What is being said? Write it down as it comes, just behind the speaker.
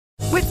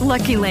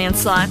Lucky Land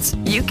Slots,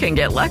 you can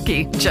get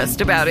lucky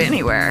just about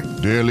anywhere.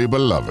 Dearly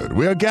beloved,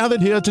 we are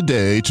gathered here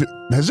today to...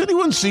 Has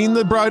anyone seen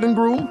the bride and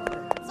groom?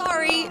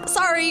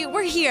 Sorry,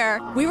 we're here.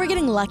 We were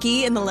getting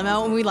lucky in the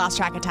limo and we lost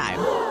track of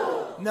time.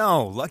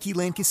 No, Lucky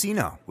Land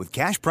Casino, with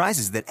cash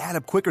prizes that add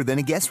up quicker than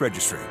a guest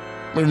registry.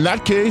 In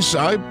that case,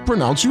 I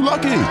pronounce you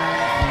lucky.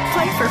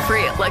 Play for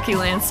free at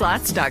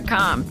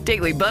LuckyLandSlots.com.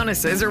 Daily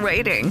bonuses are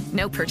waiting.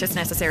 No purchase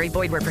necessary.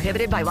 Void where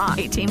prohibited by law.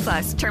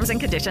 18+. Terms and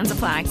conditions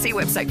apply. See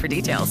website for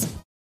details.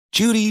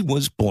 Judy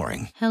was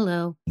boring.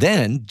 Hello.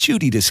 Then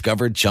Judy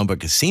discovered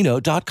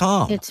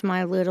ChumbaCasino.com. It's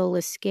my little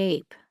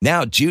escape.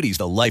 Now Judy's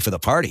the life of the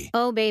party.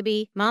 Oh,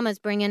 baby, mama's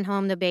bringing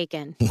home the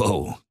bacon.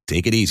 Whoa,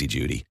 take it easy,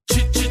 Judy.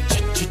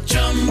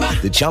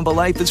 The Chumba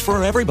life is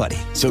for everybody.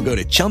 So go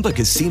to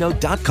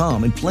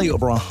ChumbaCasino.com and play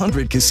over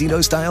 100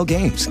 casino-style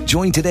games.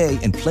 Join today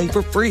and play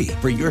for free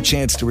for your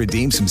chance to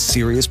redeem some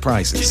serious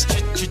prizes.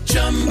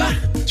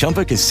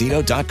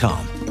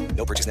 ChumbaCasino.com.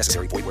 No purchase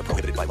necessary. Void where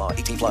prohibited by law.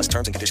 18+.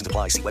 Terms and conditions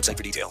apply. See website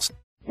for details.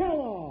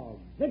 Kellogg,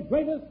 the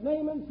greatest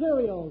name in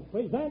cereals,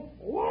 presents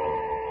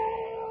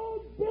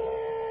Wild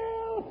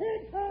Bill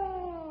Hickok!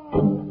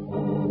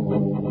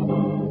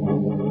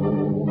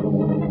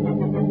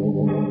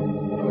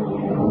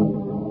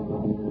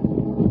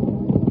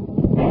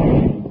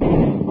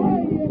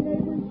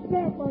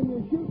 On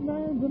your shooting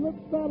irons and let's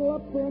saddle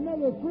up for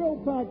another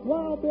thrill-packed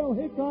Wild Bill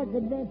Hickok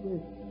adventure.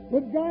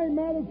 With Guy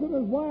Madison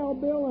as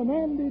Wild Bill and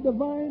Andy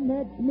Devine,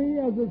 that's me,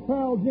 as his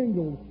pal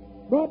Jingles.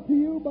 Brought to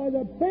you by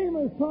the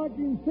famous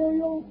talking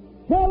cereal,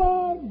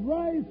 Kellogg's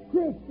Rice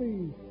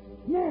Krispies.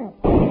 Snap,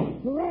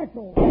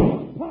 crackle,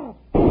 pop.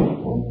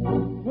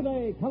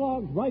 Today,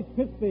 Kellogg's Rice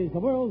Krispies, the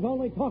world's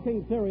only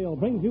talking cereal,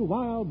 brings you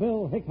Wild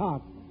Bill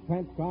Hickok.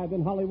 Transcribed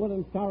in Hollywood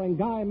and starring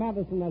Guy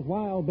Madison as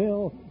Wild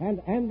Bill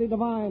and Andy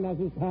Devine as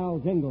his pal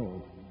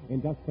Jingles.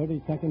 In just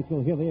 30 seconds,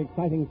 you'll hear the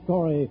exciting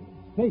story,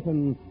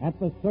 Satan at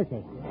the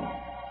Circus.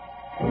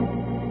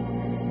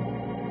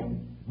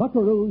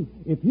 Buckaroos,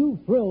 if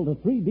you've thrilled to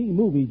 3D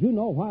movies, you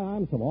know why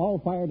I'm so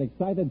all-fired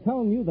excited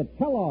telling you that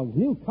Kellogg's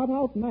new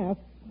cutout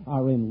masks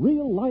are in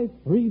real-life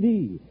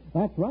 3D.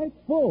 That's right,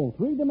 full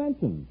 3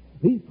 dimensions.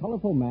 These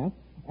colorful masks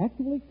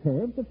actually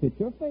curve to fit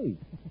your face.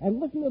 And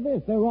listen to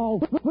this, they're all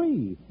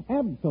free,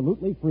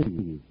 absolutely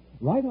free.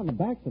 Right on the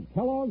backs of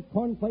Kellogg's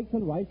Corn Flakes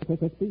and Rice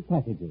Krispies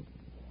packages.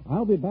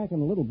 I'll be back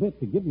in a little bit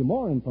to give you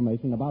more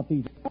information about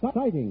these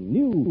exciting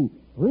new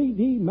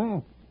 3D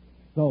masks.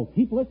 So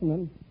keep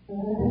listening.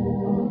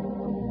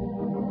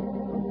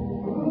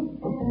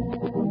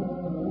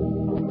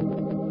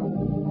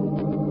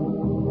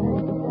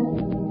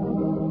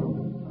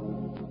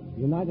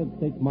 United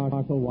States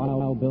Marshal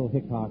Wild Bill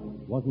Hickok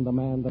wasn't a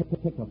man to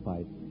pick a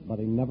fight, but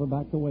he never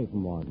backed away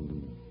from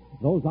one.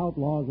 Those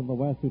outlaws of the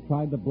West who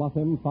tried to bluff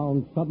him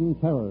found sudden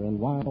terror in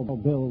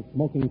Wild Bill's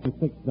smoking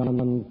six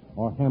guns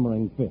or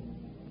hammering fists.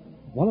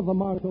 One of the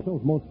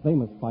Marshal's most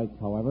famous fights,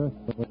 however,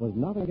 was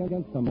not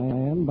against a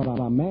man, but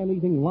a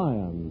man-eating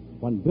lion,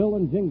 when Bill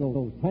and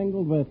Jingles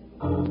tangled with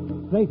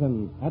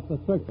Satan at the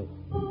Circus.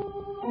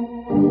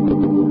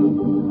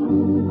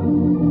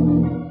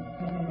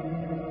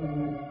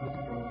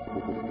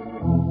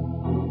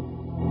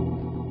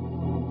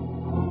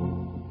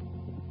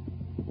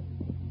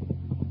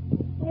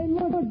 Hey,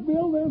 look,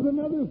 Bill, there's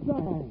another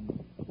sign.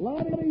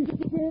 Lottie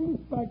Sim's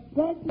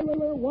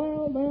Spectacular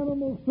Wild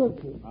Animal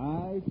Circus.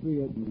 I see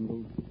it,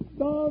 Jingles.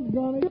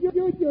 Doggone it,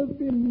 you're just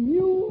been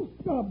mule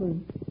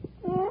stubborn.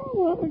 I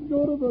want to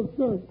go to the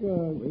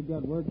circus. We've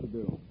got work to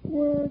do.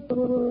 Work.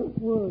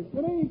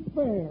 It ain't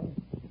fair.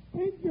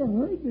 Ain't you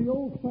heard the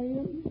old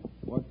saying?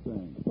 What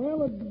saying?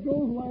 Well, it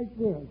goes like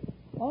this.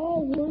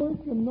 All work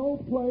and no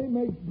play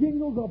makes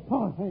Jingles a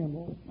pot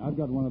handle. I've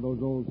got one of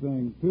those old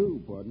sayings,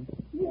 too, partner.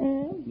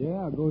 Yeah?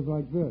 Yeah, it goes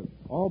like this.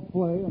 All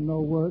play and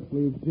no work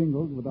leaves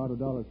Jingles without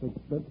 $1.06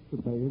 to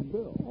pay his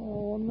bill.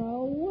 Oh,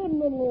 now, one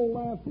little old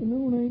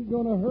afternoon ain't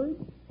going to hurt.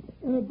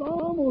 And it's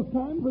almost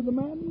time for the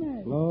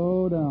matinee.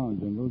 Slow down,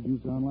 Jingles.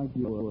 You sound like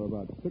you were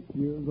about 6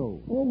 years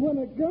old. Well, when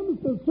it comes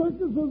to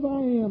circuses,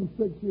 I am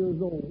 6 years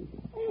old.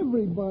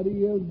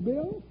 Everybody is,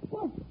 Bill.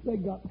 What? They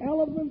got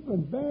elephants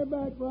and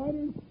bareback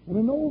riders and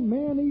an old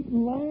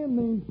man-eating lion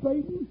named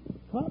Satan,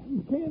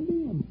 cotton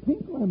candy, and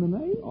pink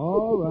lemonade.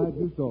 All right,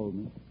 you sold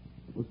me.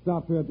 We'll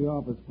stop here at the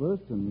office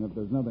first, and if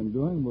there's nothing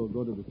doing, we'll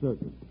go to the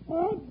circus.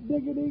 What,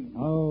 diggity?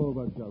 Oh,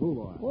 but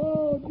boy.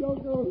 Whoa,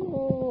 Joker.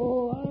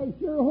 Oh, I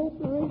sure hope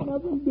there ain't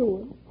nothing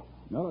doing.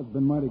 No, it's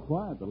been mighty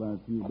quiet the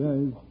last few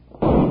days.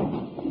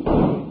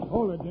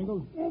 Hold it,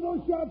 Jingles. Yeah,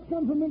 those shots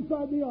come from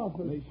inside the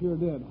office. They sure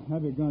did.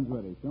 Have your guns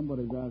ready.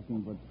 Somebody's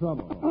asking for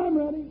trouble. I'm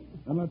ready.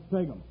 Then let's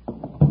take them.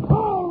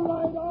 All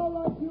right,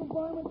 you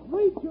varmints.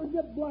 Reach or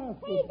get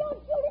blasted. Hey,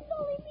 don't shoot. It's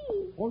only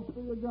me.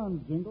 Holster your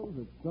guns, Jingles.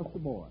 It's just a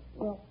boy.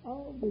 Well,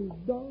 I'll be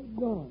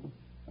doggone.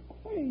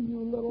 Hey, you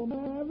little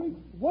maverick.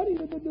 What are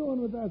you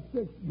doing with that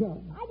sixth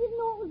gun? I didn't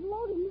know it was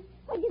loaded.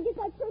 I guess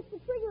I pressed the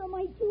trigger on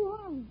my two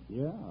arms.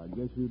 Yeah, I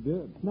guess you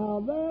did. Now,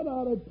 that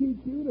ought to teach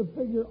you to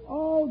figure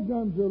all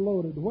guns are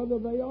loaded, whether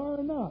they are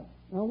or not.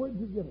 Now, where'd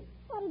you get it?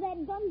 How did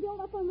that gun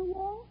build up on the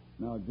wall?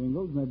 Now,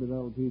 Jingles, maybe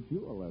that'll teach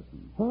you a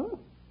lesson. Huh?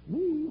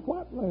 Me?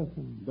 What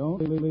lesson? Don't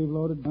leave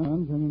loaded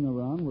guns hanging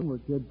around where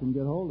kids can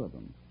get hold of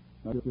them.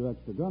 That's your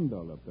extra gun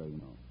belt up there, you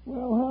know.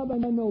 Well, how'd I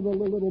know the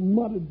little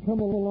mutt'd come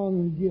along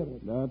and get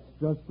it? That's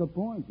just the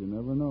point. You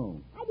never know.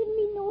 I didn't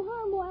mean no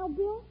harm, Wild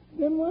Bill.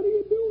 Then what are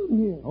you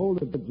doing here?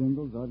 Hold it,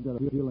 Jingles. I've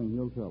got a feeling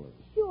he'll tell us.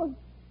 Sure.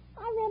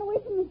 I ran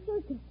away from the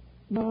circus.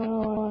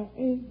 No,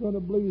 I ain't going to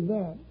believe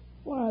that.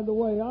 Why, the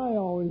way I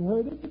always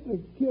heard it, the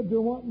kids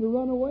are wanting to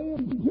run away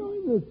and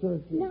join the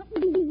circus. Not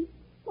me.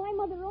 My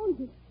mother owns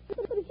it.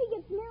 But if she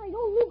gets married,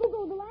 old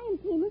Lugo, the lion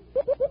tamer,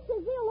 this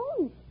says they'll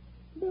own it.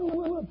 Bill,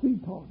 what's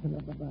he talking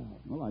about?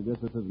 Well, I guess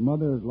it's his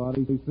mother is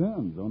Lottie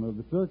Sims, owner of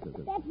the circus.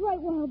 That's right,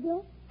 Wild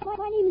Bill.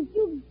 My name is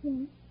Judy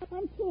Sims.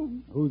 I'm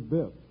 10. Who's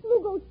Biff?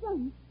 Lugo's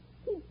son.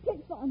 He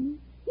picks on me.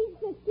 He's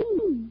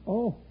 15.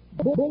 Oh,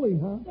 bully,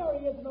 huh? There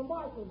he is in the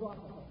marshal's office.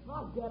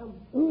 I'll get him.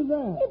 Who's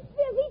that? It's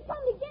Biff. He's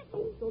come to get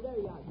me. So there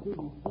you are,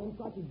 Judy Sims.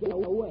 Thought you'd get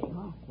away,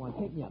 huh? Want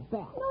to take me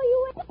back? No, you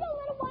ain't. Don't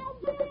let a Wild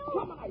Bill.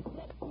 Come on, I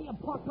said. Me and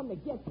Pa come to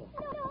get you.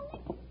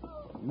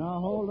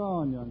 Now, hold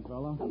on, young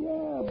fella.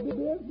 Yeah,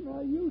 Biff,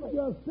 now you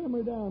just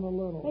simmer down a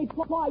little. Hey,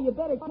 Pa, you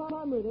better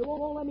come here. They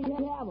won't let me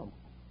have him.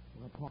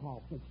 Well, Pa,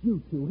 it's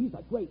you two. He's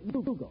a great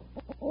Lugo.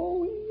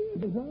 Oh, he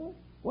is, huh?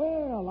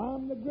 Well,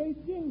 I'm the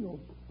great Jingles,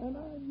 and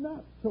I'm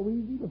not so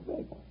easy to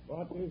fix.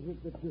 What is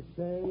it that you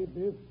say,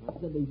 Biff? I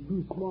said these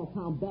two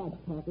small-town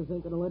backpackers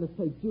ain't going to let us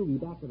take Judy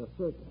back to the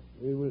circus.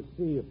 We will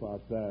see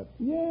about that.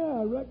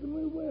 Yeah, I reckon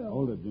we will.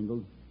 Hold it,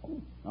 Jingles.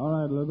 All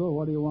right, Lugo,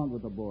 what do you want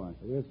with the boy?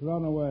 He has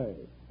run away.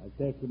 I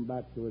take him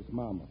back to his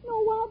mama. No,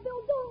 Wild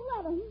Bill, don't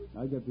let him.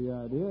 I get the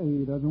idea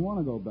he doesn't want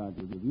to go back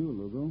with you,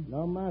 Lugo.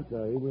 No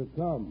matter. He will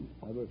come.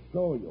 I will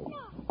show you.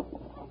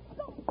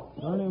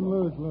 Turn him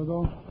loose,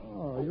 Lugo.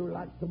 Oh, you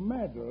like to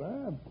meddle,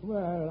 eh?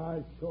 Well,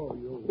 I'll show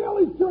you.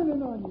 Billy's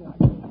turning on you.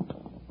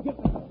 Get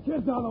the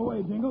kids out of the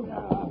way, Jingles.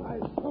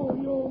 I'll show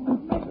you,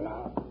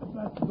 meddler.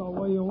 That's the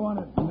way you want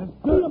it, mister.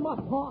 Beat him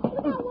up, Pa.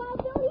 Look out, Wild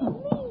Bill. He's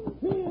mean.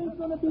 He ain't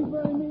going to be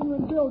very mean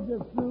when Bill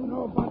gets through.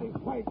 Nobody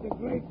fight the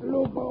great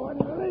Lugo and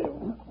live.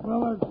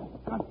 Well,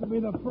 it's got to be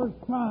the first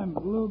time,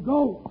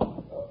 Lugo.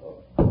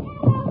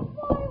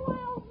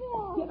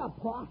 Get up,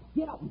 Pa.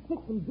 Get up and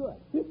fix him good.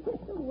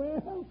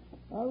 Well,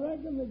 I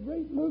reckon the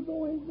great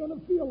Lugo ain't going to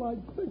feel like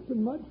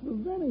fixing much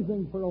of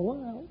anything for a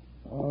while.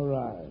 All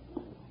right.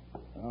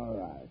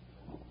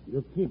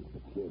 You keep the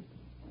kid.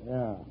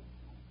 Yeah.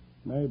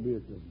 Maybe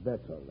it is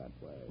better that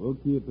way. We'll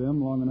keep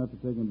him long enough to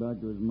take him back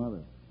to his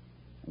mother.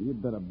 And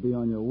you'd better be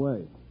on your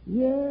way.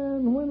 Yeah,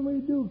 and when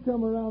we do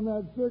come around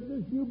that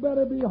circus, you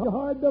better be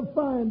hard to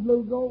find,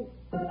 Lugo.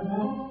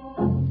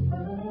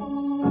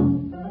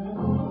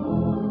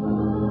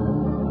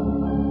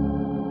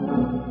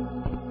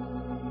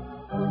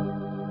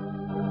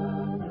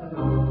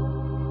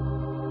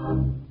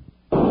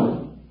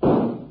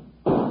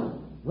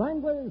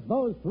 Wranglers,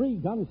 those 3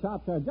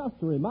 gunshots are just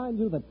to remind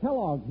you that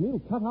Kellogg's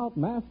new cutout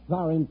masks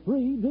are in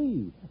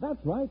 3D.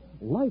 That's right,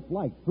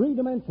 lifelike 3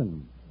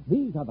 dimensions.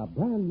 These are the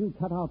brand new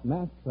cutout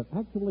masks that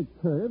actually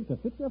curve to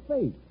fit your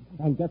face.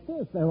 And get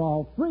this, they're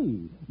all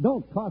free.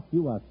 Don't cost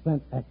you a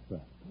cent extra.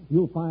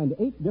 You'll find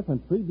 8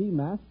 different 3D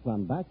masks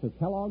on backs of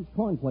Kellogg's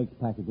cornflakes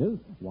packages,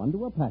 1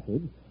 to a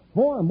package,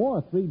 4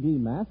 more 3D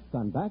masks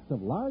on backs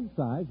of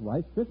large-size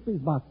Rice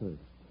Krispies boxes.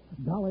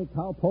 Golly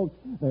cowpokes,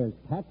 there's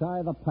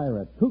Catch-Eye the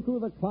Pirate, Cuckoo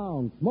the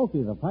Clown,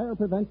 Smokey the Fire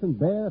Prevention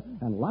Bear,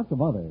 and lots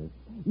of others.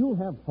 You'll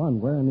have fun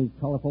wearing these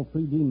colorful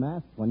 3D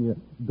masks when you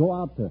go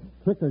out to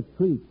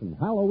trick-or-treats and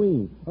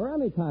Halloween, or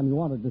any time you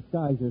want to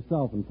disguise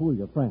yourself and fool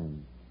your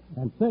friends.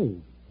 And say,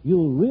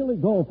 you'll really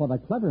go for the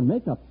clever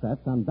makeup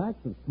sets on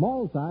backs of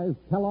small-sized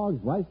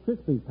Kellogg's Rice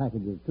Krispies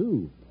packages,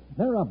 too.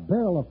 They're a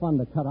barrel of fun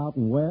to cut out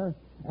and wear,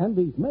 and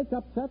these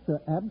makeup sets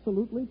are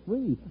absolutely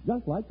free,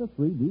 just like the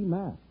 3D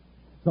masks.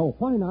 So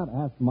why not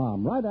ask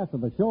Mom right after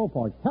the show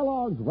for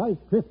Kellogg's Rice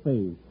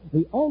Krispies,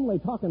 the only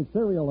talking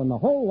cereal in the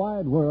whole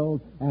wide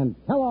world, and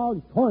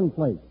Kellogg's Corn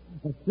Flakes,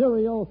 the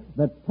cereal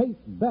that tastes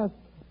best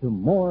to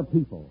more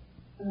people.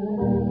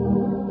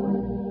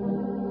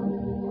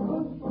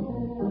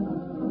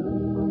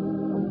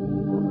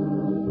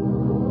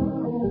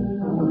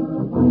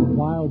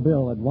 Wild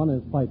Bill had won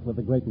his fight with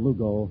the great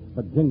Lugo,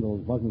 but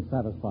Jingles wasn't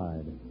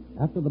satisfied.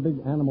 After the big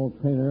animal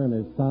trainer and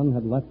his son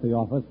had left the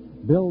office,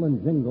 Bill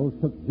and Jingles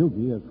took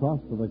Jugi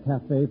across to the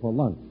cafe for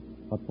lunch.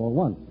 But for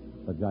once,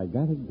 the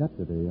gigantic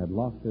deputy had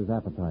lost his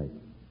appetite.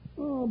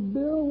 Oh,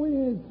 Bill, we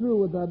ain't through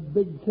with that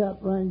big cat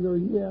wrangler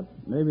yet.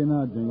 Maybe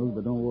not, Jingles,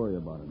 but don't worry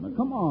about it. Now,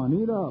 come on,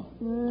 eat up.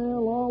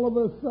 Well, all of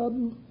a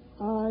sudden,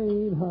 I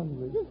ain't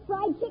hungry. This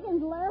fried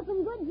chicken's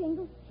larfing good,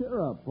 Jingles.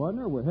 Cheer up,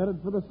 partner. We're headed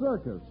for the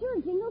circus.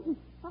 Sure, Jingles.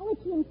 I'll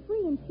let you in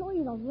free and show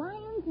you the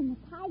lions and the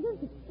tigers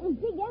and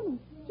Big Emma.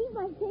 She's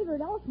my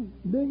favorite elephant.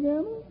 Big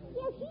Emma?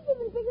 Yeah, she's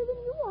even bigger than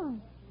you are.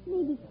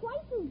 Maybe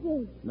twice as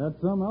big. That's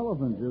some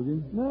elephant,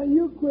 Jugi. Now,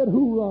 you quit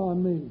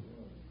hoorahing me.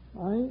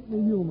 I ain't in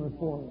the humor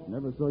for it.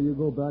 Never saw you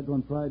go back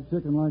on fried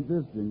chicken like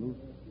this, Jingles.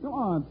 Come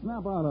on,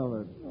 snap out of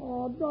it.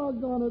 Oh,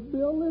 doggone it,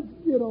 Bill. Let's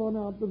get on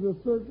out to the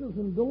circus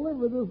and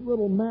deliver this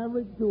little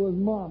maverick to his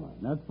mama.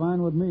 That's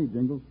fine with me,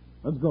 Jingles.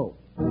 Let's go.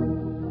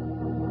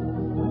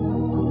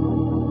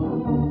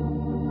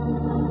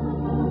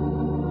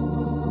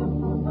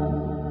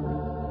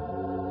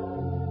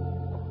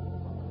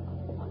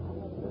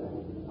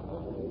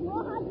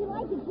 Well, how'd you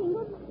like it,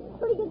 Jingles?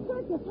 Pretty good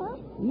circus,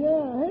 huh?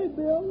 Yeah, hey,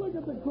 Bill, look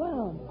at the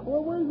clown.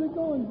 Well, where's he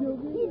going,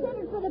 Jugie? He's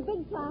headed for the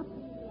big top.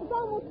 It's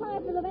almost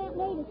time for the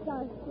matinee to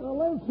start. Well,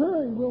 let's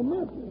hurry. We'll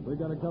miss it. We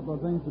got a couple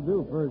of things to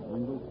do first,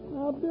 Jingles.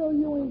 Now, Bill,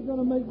 you ain't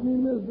going to make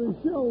me miss the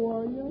show,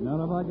 are you?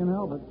 Not if I can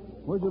help it.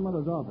 Where's your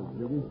mother's office,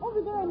 Jugie?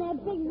 Over there in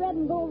that big red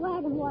and gold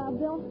wagon,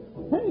 Wild Bill.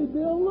 Hey,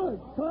 Bill, look.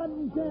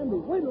 Cotton candy.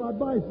 Wait till I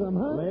buy some,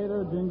 huh?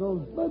 Later,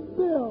 Jingles. But,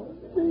 Bill,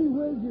 gee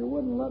whiz, you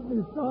wouldn't let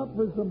me stop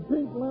for some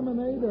pink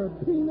lemonade or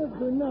peanuts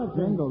or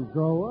nothing. Jingles,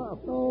 grow up.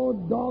 Oh,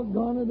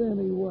 doggone it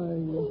anyway.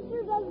 He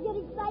sure does get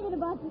excited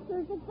about the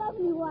circus,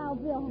 doesn't he,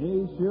 Wild Bill?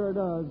 He sure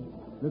does.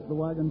 This the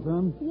wagon,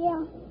 son?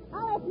 Yeah.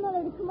 I'll ask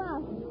Mother to come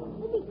out.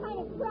 It'd be kind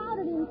of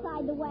crowded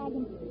inside the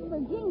wagon for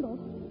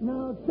Jingles.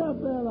 Now, cut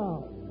that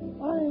out.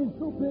 I ain't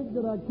so big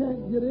that I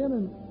can't get in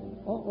and...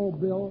 Uh-oh,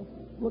 Bill.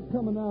 Look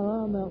coming out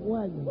on that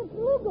wagon. It's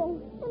Lugo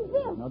and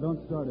Bill. Now,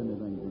 don't start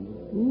anything,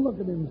 Jingles. Look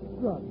at him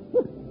strut.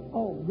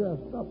 All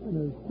dressed up in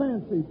his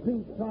fancy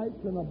pink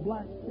tights and a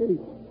black cape,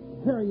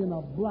 carrying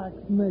a black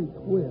snake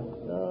whip.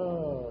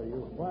 So,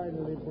 you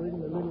finally bring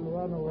the little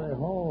runaway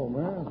home,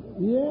 huh?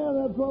 Yeah,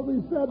 that's what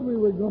we said we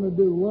were going to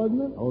do,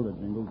 wasn't it? Hold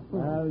it, Jingles.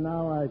 Well,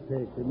 now I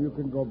take him. You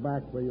can go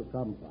back where you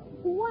come from.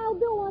 Wild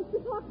Bill wants to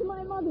talk to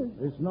my mother.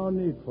 There's no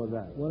need for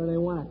that. What do they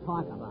want to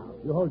talk about?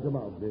 You hold your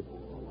mouth, bitch.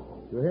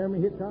 You hear me,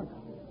 Hickok?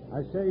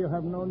 I say you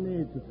have no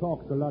need to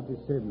talk to Lottie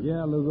Sims.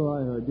 Yeah, Lugo,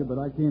 I heard you, but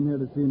I came here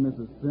to see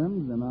Mrs.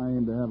 Sims, and I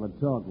aim to have a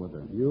talk with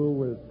her. You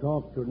will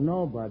talk to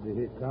nobody,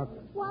 Hickok.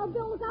 Wild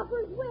Bill, look out for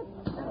his whip.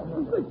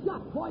 Good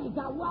shot, boy. You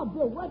got Wild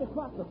Bill right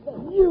across the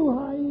face. You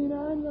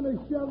hyena, I'm going to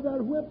shove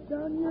that whip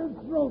down your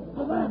throat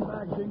for that. Stand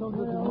back, Jingles.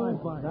 This is my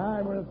fight.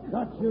 I will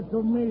cut you to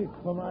meat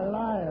for my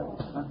lion.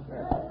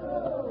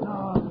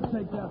 Now,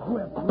 take that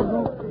whip,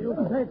 Lugo. You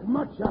take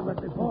much of it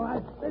before I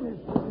finish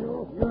with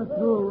you. You're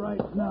through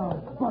right now,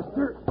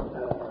 Buster.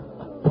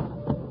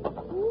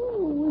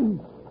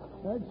 Ooh,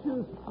 that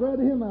sure spread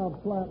him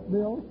out flat,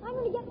 Bill. I'm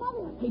going to get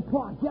Mother. Hey, come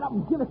on, get up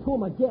and give it to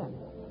him again.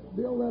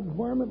 Bill, that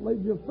varmint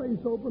laid your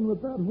face open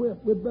with that whip.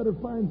 We'd better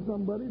find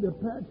somebody to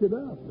patch it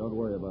up. Don't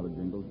worry about it,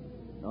 Jingles.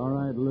 All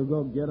right,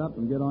 Lugo, get up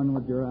and get on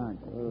with your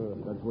act.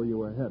 That's where you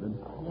were headed.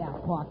 Yeah,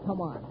 Pa,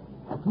 come on.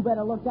 You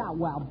better look out,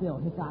 Wild Bill,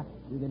 Hickok.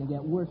 You're going to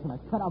get worse than a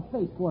cut-off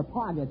face before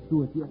Pa gets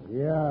through with you.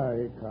 Yeah,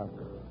 Hickok.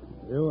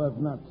 You have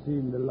not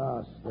seen the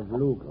last of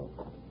Lugo.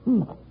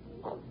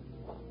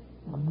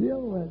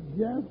 Bill, that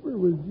Jasper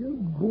was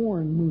just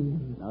born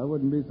mean. I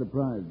wouldn't be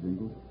surprised,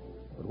 Jingles.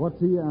 But what's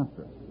he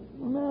after?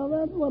 Now,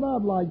 that's what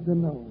I'd like to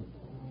know.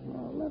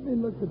 Now, let me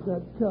look at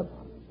that cut.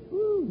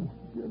 Ooh,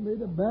 you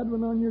made a bad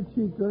one on your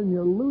cheek there, and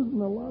you're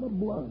losing a lot of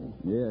blood.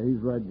 Yeah, he's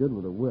right good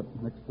with a whip.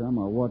 Next time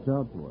I'll watch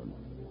out for him.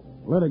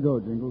 Let it go,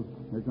 Jingles.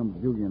 Here comes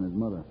Jugie and his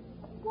mother.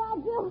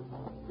 Wild Bill,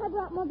 I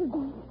brought Mother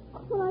back.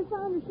 When I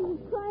found her, she was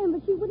crying,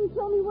 but she wouldn't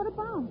tell me what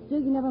about.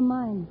 Jugie, never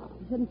mind.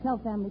 You shouldn't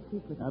tell family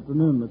secrets.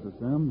 Afternoon, Mrs.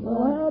 Sims.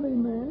 Well, howdy,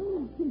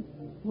 man.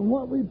 From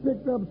what we've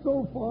picked up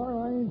so far,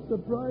 I ain't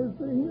surprised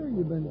to hear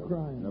you've been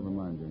crying. Never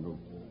mind, Jingles.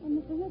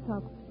 Mr.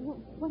 Hickok,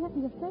 what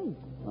happened to your face?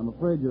 I'm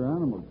afraid your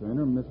animal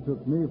trainer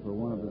mistook me for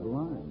one of his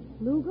lions.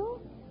 Lugo?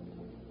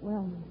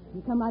 Well,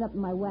 you come right up in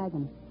my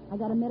wagon. I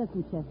got a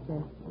medicine chest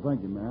there. Well,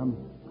 thank you, ma'am.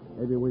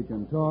 Maybe we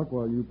can talk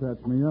while you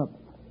patch me up.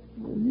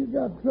 Well, you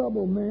got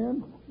trouble,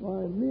 man.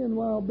 Why, me and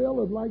Wild Bill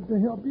would like to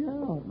help you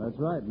out. That's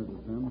right,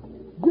 Mrs. Sims.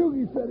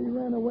 Jugie said he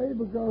ran away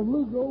because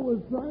Lugo was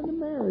trying to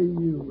marry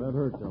you. Let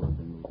her tell it,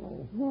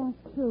 Jingles.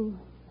 That's true.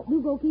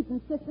 Lugo keeps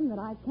insisting that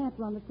I can't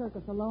run the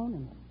circus alone,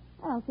 and,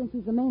 well, since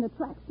he's the main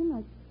attraction,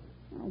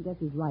 I guess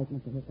he's right,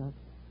 Mr. Hickok.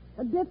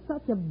 Dick's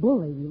such a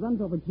bully. He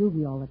runs over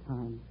Jugie all the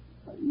time.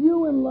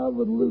 You in love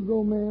with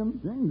Lugo, ma'am?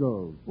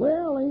 Jingles.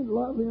 Well, ain't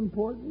love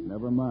important?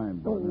 Never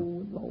mind,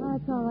 partner.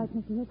 That's all right,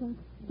 Mr. Hickok.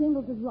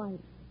 Jingles is right.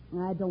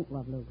 I don't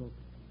love Lugo.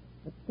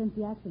 But since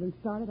the accident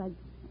started,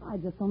 I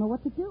just don't know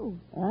what to do.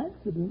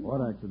 Accident?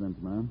 What accidents,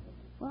 ma'am?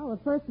 Well,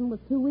 the first one was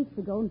 2 weeks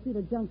ago in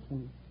Cedar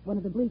Junction. One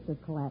of the bleachers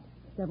collapsed.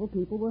 Several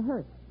people were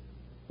hurt.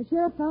 The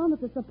sheriff found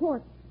that the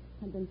support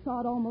had been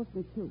sawed almost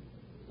in two.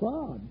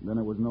 Sawed? Then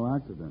it was no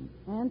accident.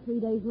 And 3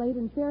 days later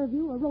in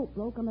Fairview, a rope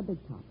broke on the big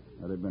top.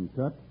 Had it been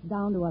cut?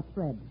 Down to a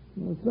thread.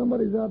 Well,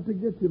 somebody's out to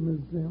get you, Miss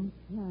Sims.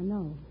 Yeah, I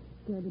know.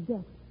 Scared to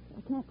death.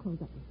 I can't close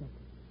up the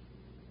circus.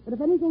 But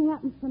if anything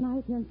happens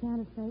tonight here in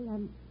Santa Fe,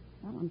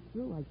 I'm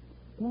through. I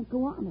can't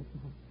go on this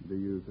way. Do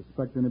you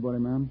suspect anybody,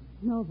 ma'am?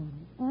 Nobody.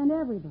 And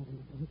everybody,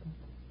 Mr. Hickok.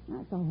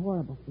 That's a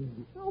horrible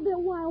feeling. I'll bet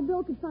Wild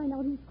Bill could find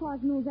out who's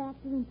causing those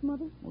accidents,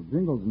 Mother. Well,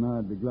 Jingles and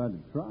I'd be glad to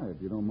try if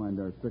you don't mind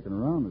our sticking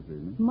around this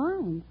evening.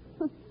 Mine?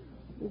 I'd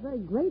be very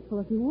grateful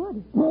if you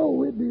would. Oh,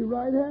 we'd be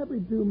right happy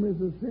to,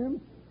 Mrs.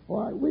 Sims.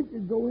 All right, we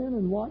could go in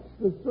and watch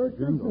the circus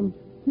Jingles. and...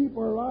 keep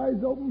our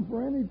eyes open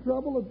for any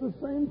trouble at the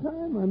same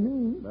time, I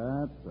mean.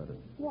 That's better.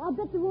 Well, I'll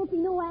bet there won't be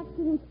no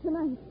accidents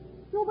tonight.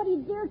 Nobody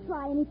dare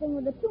try anything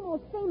with the two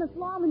most famous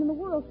lawmen in the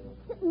world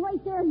sitting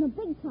right there in the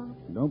big top.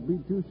 Don't be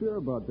too sure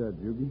about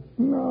that, Jugie.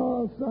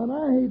 No, son,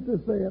 I hate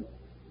to say it,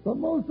 but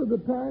most of the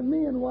time,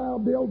 me and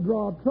Wild Bill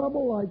draw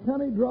trouble like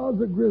Honey draws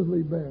a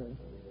grizzly bear.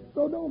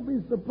 So don't be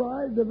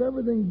surprised if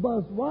everything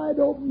busts wide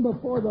open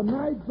before the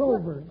night's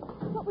over.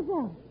 What was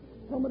that?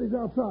 Somebody's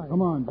outside.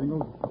 Come on,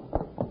 Jingles.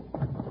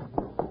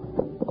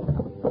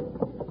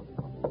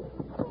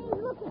 Hey,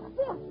 look at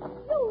Biff.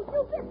 You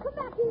Biff, come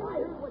back here. I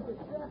heard what you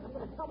said. I'm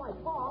going to tell my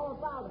pa all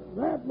about it.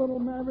 That little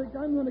maverick,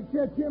 I'm going to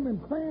catch him and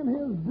fan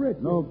his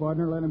britches. No,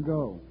 partner, let him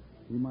go.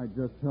 He might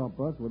just help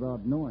us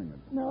without knowing it.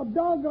 Now,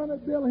 doggone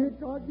it, Bill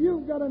Hickok,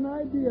 you've got an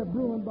idea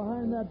brewing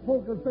behind that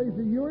poker face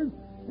of yours,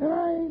 and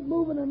I ain't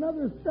moving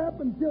another step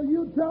until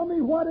you tell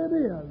me what it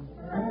is.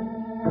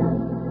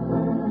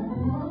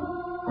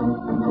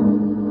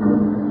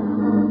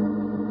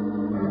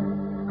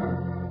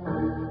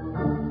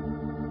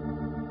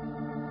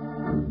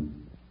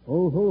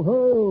 Ho, ho,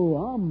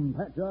 ho, I'm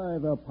Patch-Eye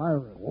the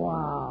Pirate.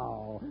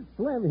 Wow.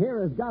 Slim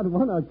here has got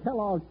one of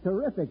Kellogg's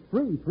terrific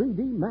free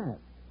 3D masks.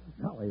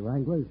 Golly,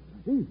 Wranglers,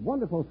 these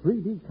wonderful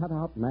 3D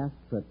cutout masks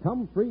that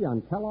come free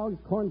on Kellogg's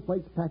Corn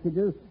Flakes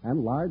packages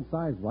and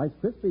large-sized Rice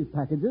Krispies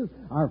packages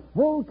are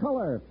full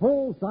color,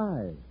 full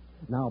size.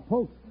 Now,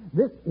 folks,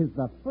 this is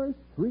the first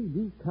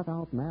 3D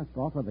cutout mask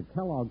offer the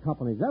Kellogg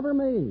Company's ever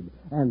made.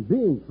 And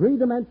being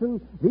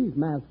three-dimension, these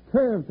masks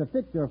curve to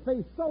fit your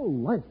face so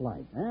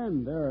lifelike.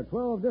 And there are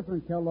 12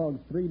 different Kellogg's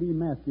 3D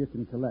masks you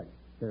can collect.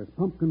 There's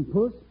Pumpkin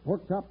Puss,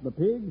 Pork Chop the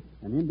Pig,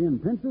 and Indian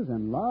Princess,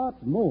 and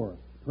lots more.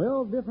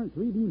 12 different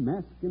 3D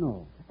masks in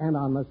all. And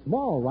on the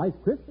small Rice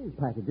Krispies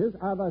packages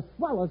are the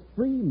swellest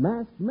free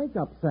masked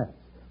makeup sets.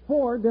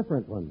 4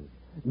 different ones.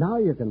 Now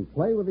you can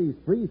play with these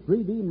free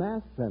 3D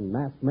masks and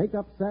masked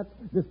makeup sets,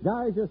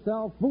 disguise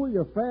yourself, fool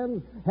your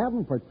friends, have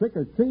them for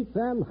trick-or-treats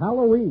and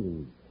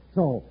Halloween.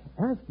 So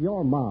ask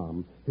your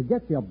mom to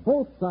get you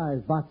both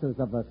size boxes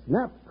of the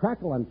Snap,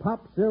 Crackle, and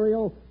Pop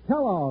cereal,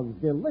 Kellogg's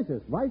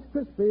delicious Rice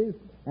Krispies,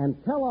 and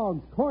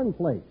Kellogg's Corn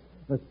Flakes,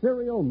 the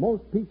cereal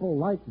most people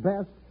like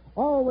best,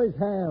 always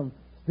have,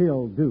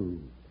 still do.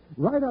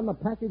 Right on the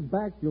package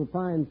back, you'll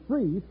find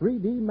free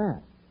 3D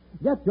masks.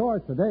 Get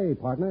yours today,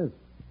 partners.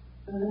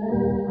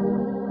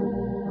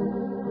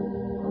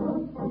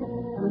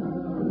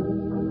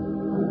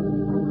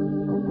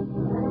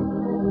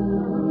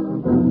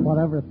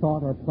 Whatever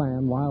thought or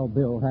plan Wild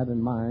Bill had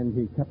in mind,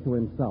 he kept to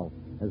himself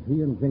as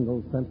he and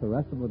Jingles spent the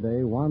rest of the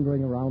day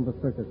wandering around the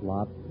circus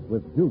lot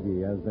with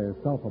Doogie as their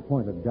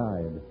self-appointed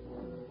guide.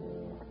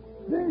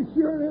 This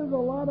sure is a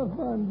lot of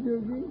fun,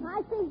 Jugie.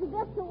 I think the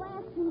best to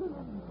last.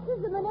 This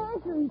is a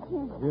menagerie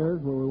tent.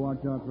 Here's where we watch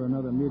out for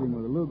another meeting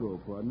with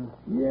Lugo, partner.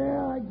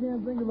 Yeah, I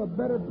can't think of a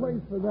better place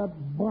for that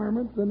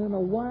varmint than in a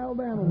wild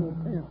animal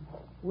tent.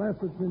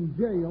 Unless it's in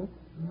jail.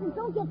 And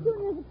don't get too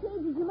near the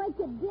cages. You might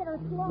get bit or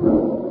slaughtered.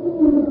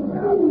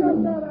 Now,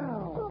 shut that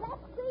out. So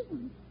that's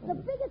Satan, the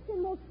biggest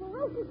and most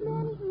ferocious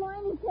man-eating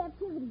lion in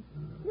captivity.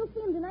 You'll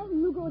see him tonight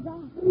in Lugo's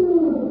house.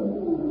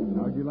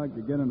 How'd you like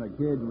to get in a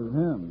cage with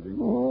him,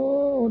 Jingle?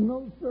 Oh,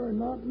 no, sir,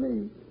 not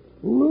me.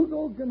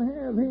 Lugo can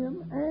have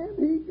him, and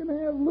he can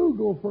have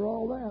Lugo for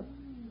all that.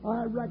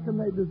 I reckon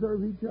they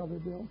deserve each other,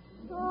 Bill.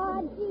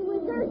 Oh, gee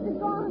whiz, there's the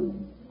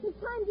gong. It's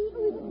time to eat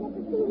and we didn't get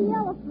to see the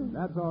elephant.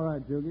 That's all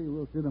right, Jugie.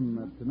 We'll see them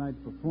at tonight's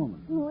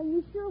performance. Oh,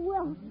 you sure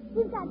will.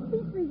 We've got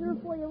seats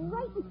reserved for you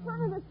right in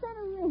front of the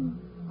center ring.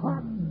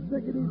 Hot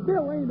diggity,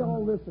 Bill, ain't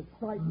all this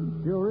exciting.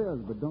 Sure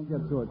is, but don't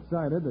get so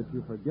excited that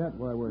you forget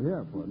why we're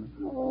here, partner.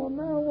 Oh,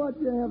 now what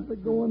you have to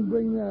go and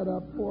bring that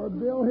up for,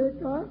 Bill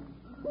Hickok?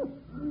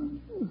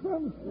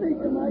 Some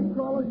sneaking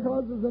nightcrawler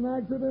causes an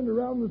accident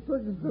around the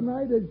circus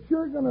tonight. It's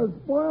sure going to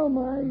spoil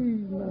my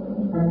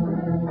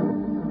evening.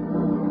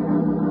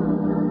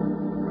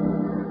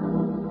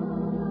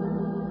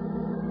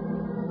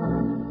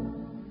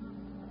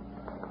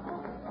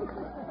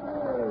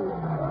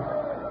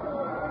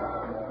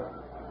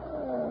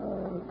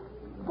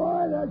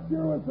 That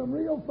sure was some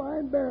real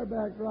fine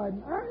bareback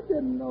riding. I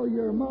didn't know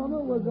your mama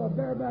was a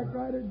bareback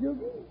rider,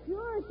 Jugie.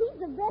 Sure, she's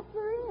the best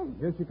there is.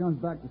 Here she comes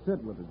back to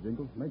sit with us,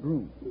 Jingles. Make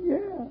room.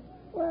 Yeah.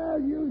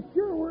 Well, you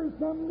sure were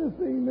something to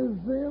see, Miss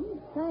Sims.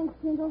 Thanks,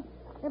 Jingle.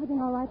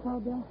 Everything all right,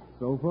 Wild Bill?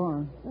 So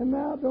far. And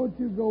now don't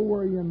you go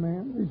worrying,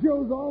 man. The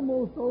show's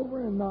almost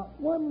over and not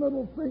one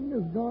little thing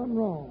has gone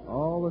wrong.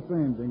 All the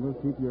same, Jingles,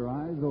 keep your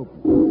eyes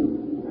open.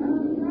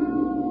 And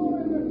now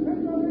in the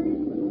century,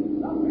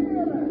 the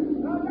fearless,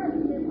 the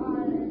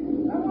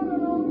mystifying, the one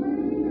and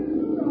only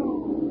Lugo.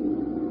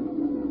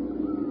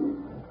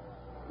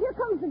 Here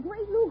comes the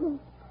great Lugo.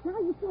 Now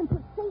you see him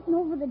put Satan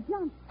over the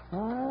jump.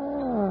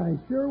 I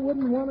sure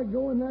wouldn't want to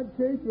go in that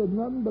cage with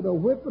nothing but a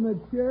whip and a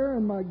chair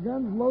and my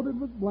guns loaded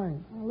with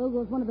blanks. Well,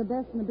 Lugo's one of the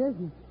best in the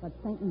business, but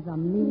Satan's a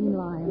mean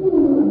lion.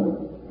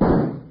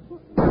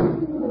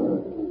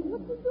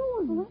 What's he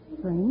doing? Well, that's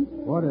strange.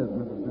 What is,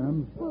 Mrs.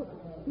 Sims? Well,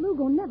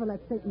 Lugo never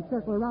let Satan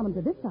circle around him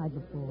to this side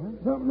before.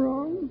 Something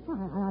wrong?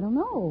 I don't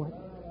know.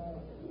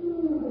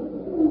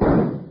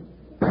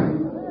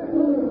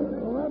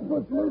 Well, that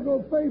puts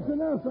Lugo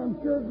facing us.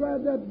 I'm sure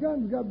glad that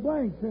gun's got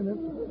blanks in it.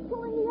 He's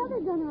pulling the other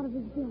gun out of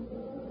his belt.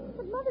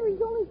 But, Mother,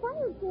 he's only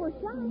fired 4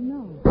 shots.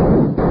 No.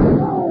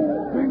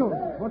 Jingles,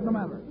 what's the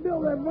matter?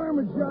 Bill, that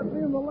varmint shot me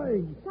in the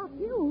leg. Shot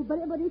you, but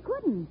he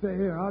couldn't. Stay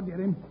here, I'll get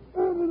him.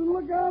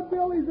 Look out,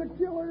 Bill, he's a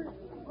killer.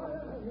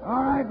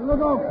 All right,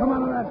 Lugo, come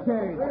out of that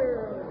cage.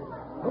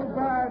 Too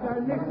bad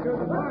I nicked you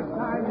the first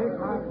time,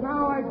 Hickok.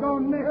 Now I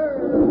don't nick.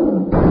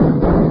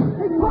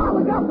 Hey, Pa,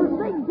 look out for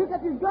Satan. Pick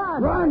up your gun.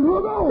 Run,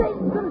 Lugo.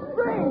 Satan's gonna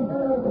spring.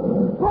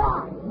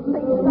 Pa,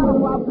 Satan's got a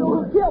Wild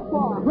Bill who'll kill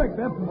Pa. Quick,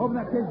 Biff, open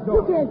that cage You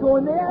door. can't go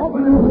in there.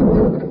 Open it.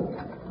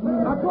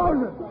 Now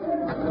close it.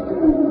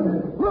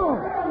 Lugo,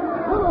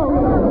 get out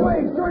of the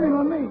way. He's turning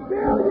on me.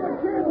 Bill, you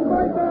can't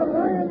fight that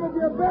lion with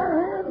your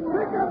bare hands.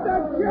 Pick up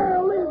that chair,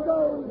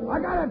 Lugo. I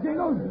got it,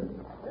 Jingles.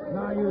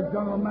 Now, you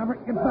jungle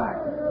maverick, get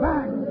back.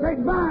 Back.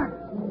 Take back.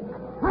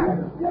 Back.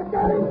 You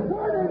got him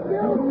cornered,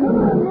 Bill. Come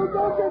on,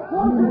 Lugo. Get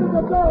closer to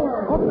the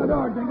door. Open the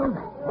door, Jingles.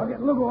 I'll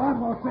get Lugo out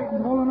while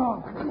Satan's holding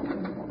off.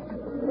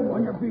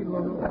 On your feet,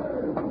 Lugo.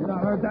 You not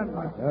heard that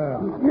much.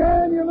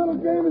 Yeah, and your little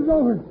game is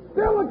over.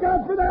 Bill, look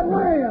out for that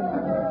lion.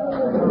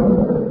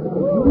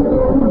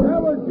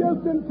 That was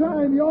just in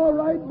time. You all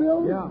right,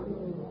 Bill? Yeah.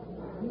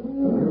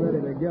 You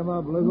ready to give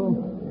up, Lugo?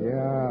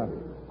 Yeah.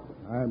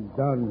 I'm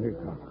done,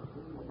 Hickok.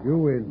 You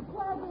win.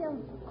 Wild Bill.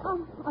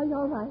 Oh, are you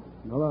all right?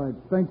 Well, I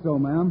think so,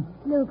 ma'am.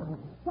 Lugo,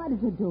 why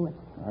did you do it?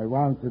 I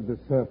wanted the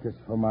circus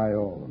for my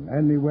own.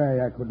 Any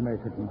way I could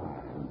make it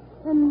mine.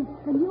 And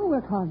you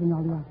were causing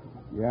all the accident.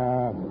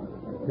 Yeah.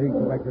 I think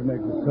if I could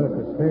make the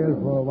circus fail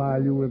for a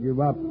while, you will give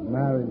up,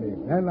 marry me.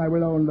 Then I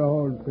will own the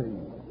whole thing.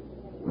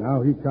 Now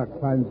Hickok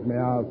finds me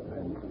out,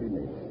 I'm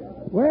finished.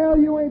 Well,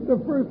 you ain't the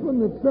first one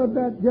that said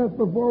that just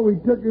before we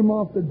took him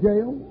off to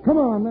jail.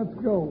 Come on, let's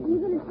go.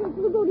 You're going to take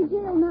Lugo to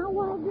jail now,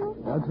 Wild Bill?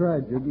 That's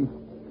right, Jiggy.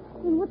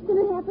 And what's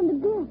going to happen to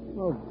Bill?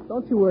 Well,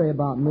 don't you worry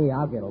about me.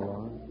 I'll get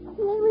along.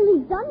 He ain't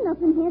really done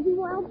nothing, has he,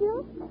 Wild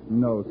Bill?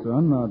 No,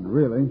 son, not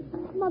really.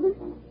 Mother,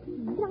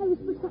 can I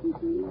whisper something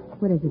to you?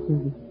 What is it,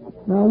 Susie?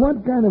 Now,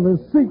 what kind of a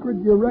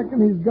secret you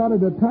reckon he's got at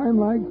a time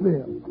like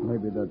this?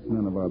 Maybe that's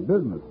none of our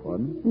business,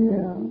 pardon.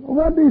 Yeah.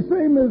 What'd he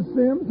say, Miss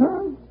Sims,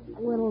 huh?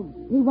 Well,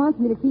 he wants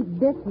me to keep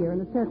Biff here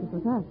in the circus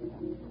with us.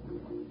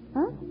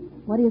 Huh?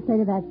 What do you say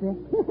to that, Biff?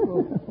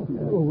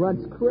 Oh,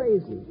 Rudd's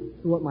crazy.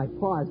 It's what my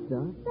pa's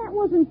done. That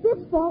wasn't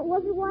Biff's fault,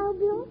 was it, Wild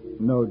Bill?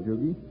 No,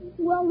 Jiggy.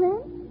 Well,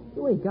 then?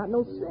 You ain't got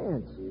no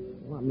sense.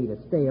 You want me to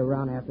stay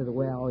around after the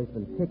way I've always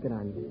been picking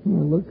on you.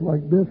 Well, looks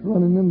like Biff's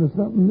running into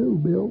something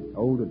new, Bill.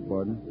 Hold it,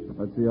 pardon.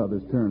 Let's see how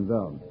this turns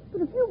out.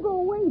 But if you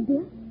go away,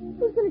 Biff,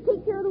 who's going to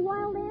take care of the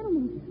wild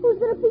animals? Who's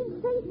going to feed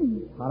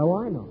Satan? How do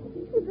I know?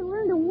 You can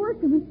learn to work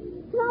him, and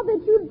I'll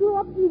bet you'd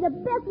grow up to be the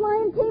best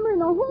lion tamer in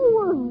the whole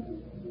world.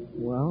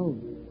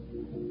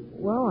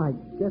 Well, I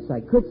guess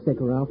I could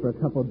stick around for a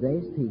couple of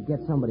days till you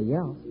get somebody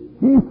else.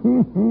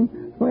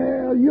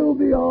 Well, you'll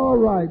be all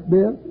right,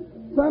 Biff.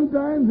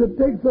 Sometimes it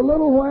takes a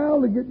little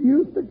while to get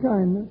used to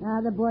kindness.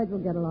 The boys will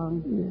get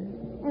along.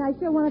 Yeah. And I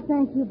sure want to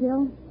thank you,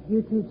 Bill.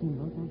 You too,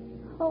 Jingles.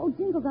 Oh,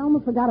 Jingles, I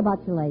almost forgot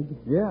about your leg.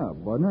 Yeah,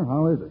 partner,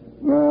 how is it?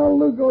 Well,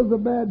 Lugo's a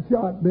bad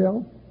shot,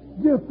 Bill.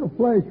 Just a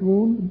flesh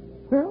wound.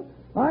 Well,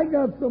 I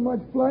got so much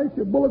flesh,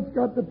 a bullet's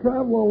got to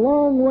travel a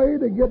long way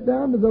to get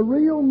down to the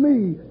real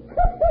me.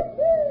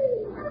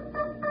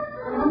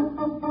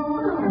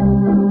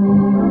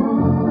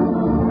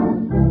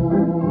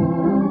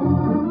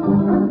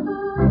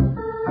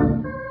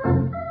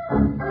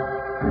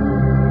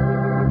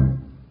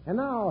 And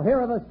now, here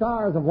are the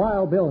stars of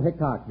Wild Bill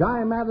Hickok,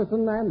 Guy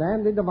Madison, and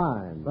Andy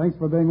Devine. Thanks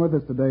for being with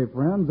us today,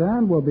 friends,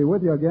 and we'll be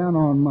with you again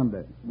on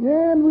Monday.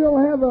 And we'll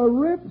have a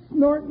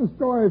rip-snorting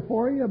story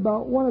for you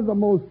about one of the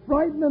most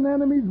frightening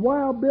enemies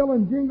Wild Bill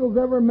and Jingles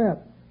ever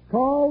met,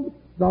 called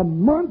The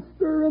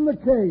Monster in the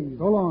Cave.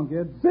 So long,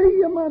 kids. See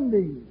you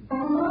Monday.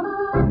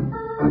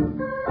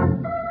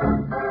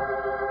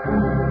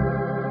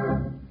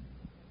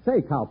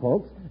 Say,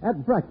 cowpokes,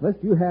 at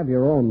breakfast you have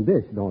your own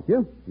dish, don't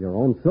you? Your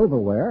own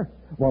silverware.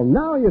 Well,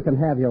 now you can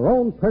have your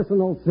own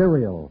personal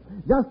cereal.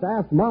 Just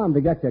ask Mom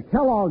to get you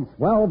Kellogg's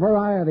Swell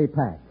Variety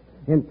Pack.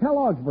 In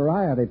Kellogg's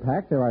Variety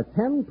Pack, there are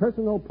 10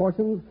 personal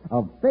portions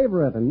of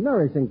favorite and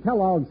nourishing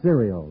Kellogg's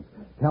cereals.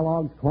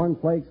 Kellogg's Corn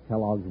Flakes,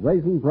 Kellogg's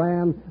Raisin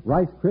Bran,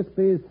 Rice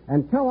Krispies,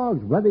 and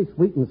Kellogg's Ready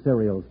Sweetened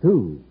cereals,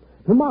 too.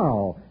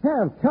 Tomorrow,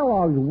 have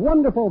Kellogg's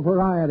wonderful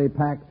Variety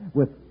Pack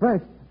with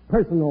fresh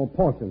personal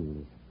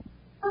portions.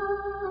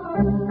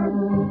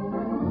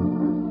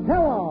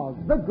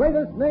 Kellogg's, the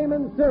greatest name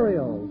in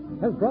cereals,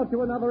 has brought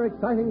you another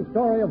exciting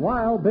story of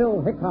Wild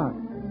Bill Hickok,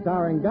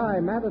 starring Guy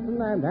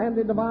Madison and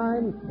Andy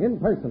Devine in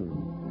person.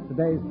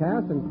 Today's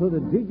cast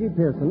included Gigi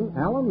Pearson,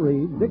 Alan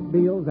Reed, Dick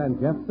Beals, and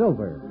Jeff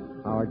Silver.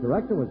 Our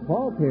director was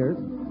Paul Pierce,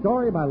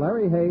 story by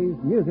Larry Hayes,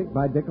 music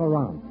by Dick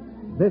Orant.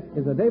 This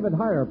is a David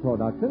Heyer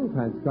production,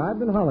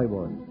 transcribed in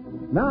Hollywood.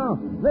 Now,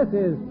 this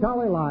is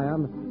Charlie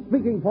Lyon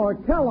speaking for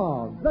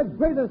Kellogg's, the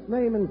greatest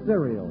name in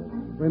cereal.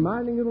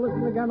 Reminding you to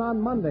listen again on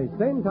Monday,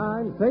 same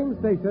time, same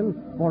station,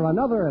 for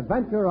another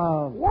adventure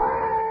of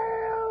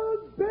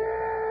Wild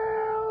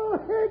Bill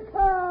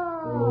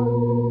Hickok!